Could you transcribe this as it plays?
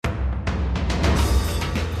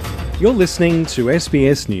You're listening to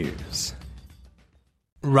SBS News.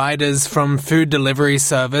 Riders from food delivery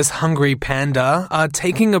service Hungry Panda are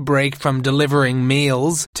taking a break from delivering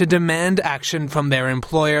meals to demand action from their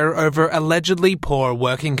employer over allegedly poor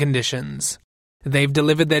working conditions. They've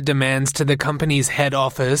delivered their demands to the company's head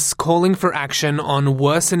office, calling for action on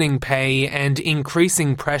worsening pay and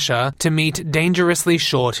increasing pressure to meet dangerously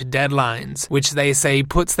short deadlines, which they say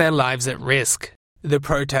puts their lives at risk. The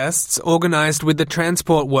protests, organised with the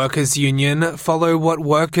Transport Workers Union, follow what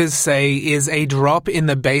workers say is a drop in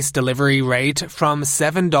the base delivery rate from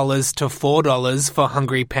 $7 to $4 for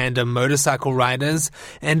Hungry Panda motorcycle riders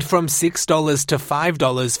and from $6 to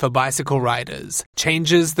 $5 for bicycle riders,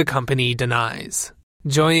 changes the company denies.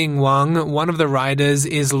 Joying Wang, one of the riders,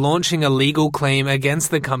 is launching a legal claim against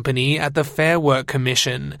the company at the Fair Work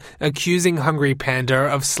Commission, accusing Hungry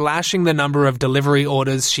Panda of slashing the number of delivery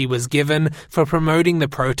orders she was given for promoting the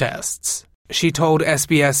protests. She told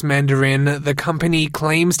SBS Mandarin the company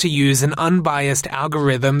claims to use an unbiased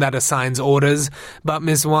algorithm that assigns orders, but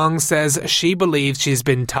Ms. Wang says she believes she's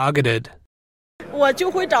been targeted.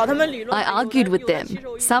 I argued with them.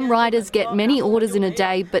 Some riders get many orders in a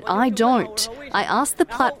day, but I don't. I asked the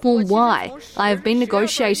platform why. I have been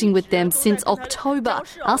negotiating with them since October,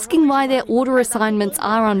 asking why their order assignments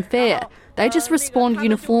are unfair. They just respond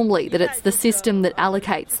uniformly that it's the system that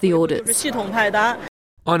allocates the orders.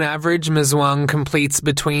 On average, Ms. Wang completes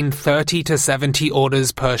between 30 to 70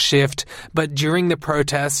 orders per shift, but during the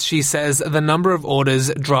protests, she says the number of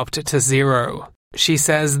orders dropped to 0. She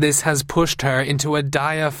says this has pushed her into a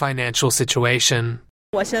dire financial situation.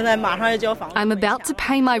 I'm about to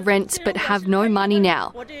pay my rent but have no money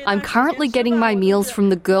now. I'm currently getting my meals from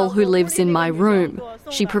the girl who lives in my room.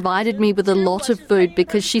 She provided me with a lot of food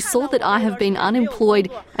because she saw that I have been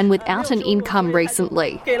unemployed and without an income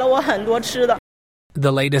recently.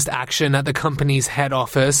 The latest action at the company's head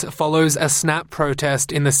office follows a snap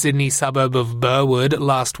protest in the Sydney suburb of Burwood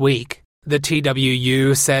last week. The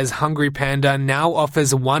TWU says Hungry Panda now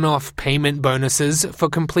offers one-off payment bonuses for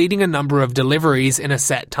completing a number of deliveries in a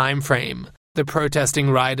set time frame. The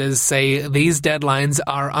protesting riders say these deadlines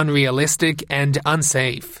are unrealistic and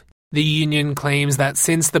unsafe. The union claims that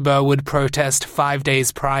since the Burwood protest 5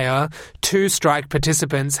 days prior, 2 strike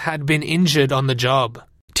participants had been injured on the job.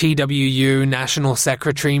 TWU National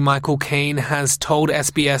Secretary Michael Caine has told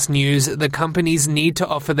SBS News the companies need to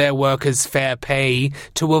offer their workers fair pay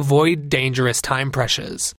to avoid dangerous time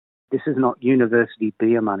pressures. This is not university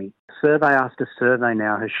beer money. Survey after survey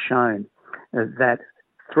now has shown that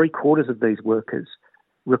 3/4 of these workers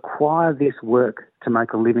require this work to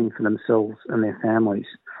make a living for themselves and their families.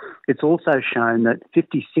 It's also shown that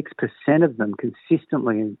 56% of them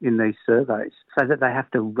consistently in these surveys say that they have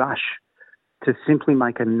to rush to simply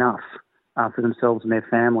make enough for themselves and their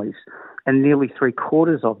families. And nearly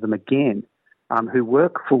 3/4 of them, again, who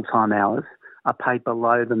work full-time hours, are paid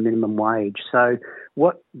below the minimum wage. So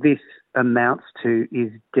what this amounts to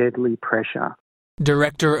is deadly pressure.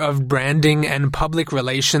 Director of Branding and Public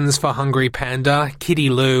Relations for Hungry Panda,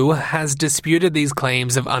 Kitty Liu, has disputed these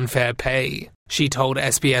claims of unfair pay. She told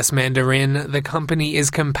SBS Mandarin the company is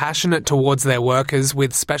compassionate towards their workers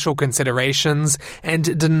with special considerations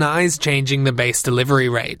and denies changing the base delivery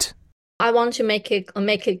rate. I want to make it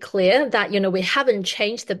clear that, we haven't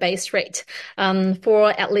changed the base rate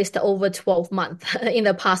for at least over 12 months in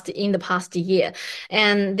the past year.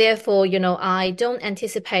 And therefore, I don't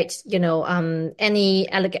anticipate, any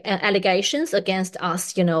allegations against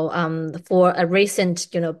us, for a recent,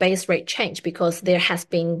 base rate change, because there has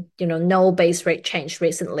been, no base rate change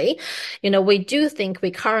recently. We do think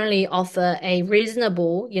we currently offer a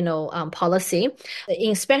reasonable, policy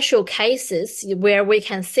in special cases where we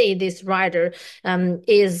can see this rider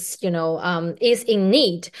is in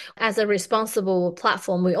need. As a responsible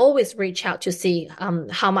platform, we always reach out to see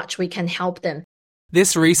how much we can help them.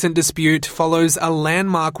 This recent dispute follows a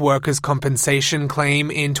landmark workers' compensation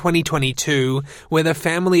claim in 2022 where the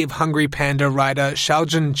family of Hungry Panda rider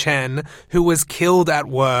Xiaojun Chen, who was killed at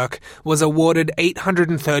work, was awarded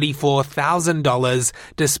 $834,000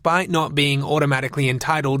 despite not being automatically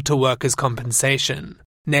entitled to workers' compensation.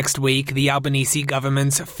 Next week, the Albanese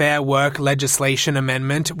government's Fair Work legislation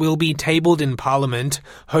amendment will be tabled in Parliament,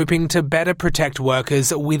 hoping to better protect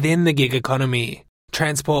workers within the gig economy.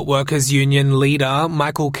 Transport Workers Union leader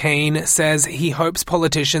Michael Caine says he hopes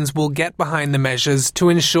politicians will get behind the measures to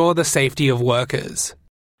ensure the safety of workers.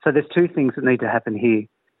 So there's 2 things that need to happen here.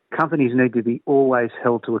 Companies need to be always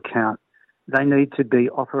held to account. They need to be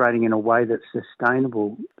operating in a way that's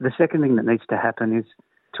sustainable. The second thing that needs to happen is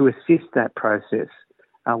to assist that process.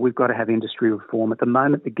 We've got to have industry reform. At the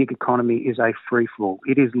moment, the gig economy is a free-for-all.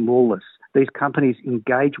 It is lawless. These companies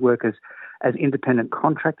engage workers as independent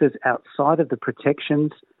contractors outside of the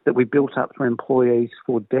protections that we built up for employees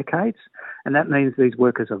for decades. And that means these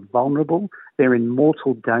workers are vulnerable, they're in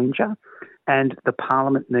mortal danger, and the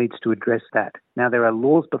Parliament needs to address that. Now, there are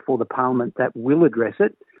laws before the Parliament that will address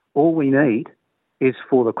it. All we need is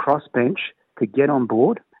for the crossbench to get on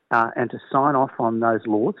board and to sign off on those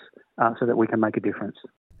laws so that we can make a difference.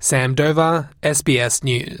 Sam Dover, SBS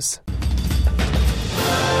News.